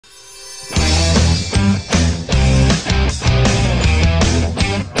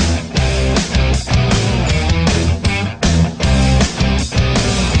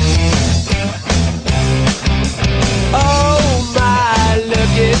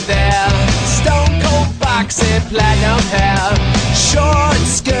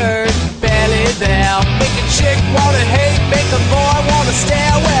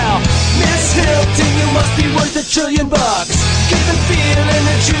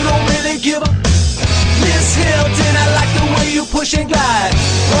push and glide.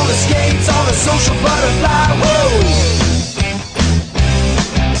 Roller skates on a social butterfly. Whoa!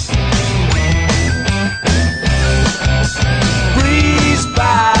 Breeze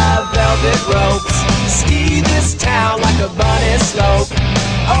by velvet ropes, ski this town like a bunny slope.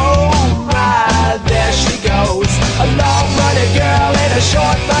 Oh my, there she goes, a long bunny girl in a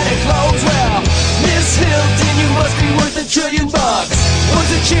short bunny clothes. Well, Miss Hilton, you must be worth $1 trillion. Was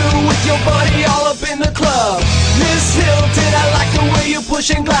it you with your buddy all up in the club? Miss Hilton, I like the way you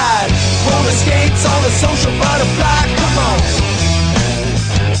push and glide. Roller skates on a social butterfly.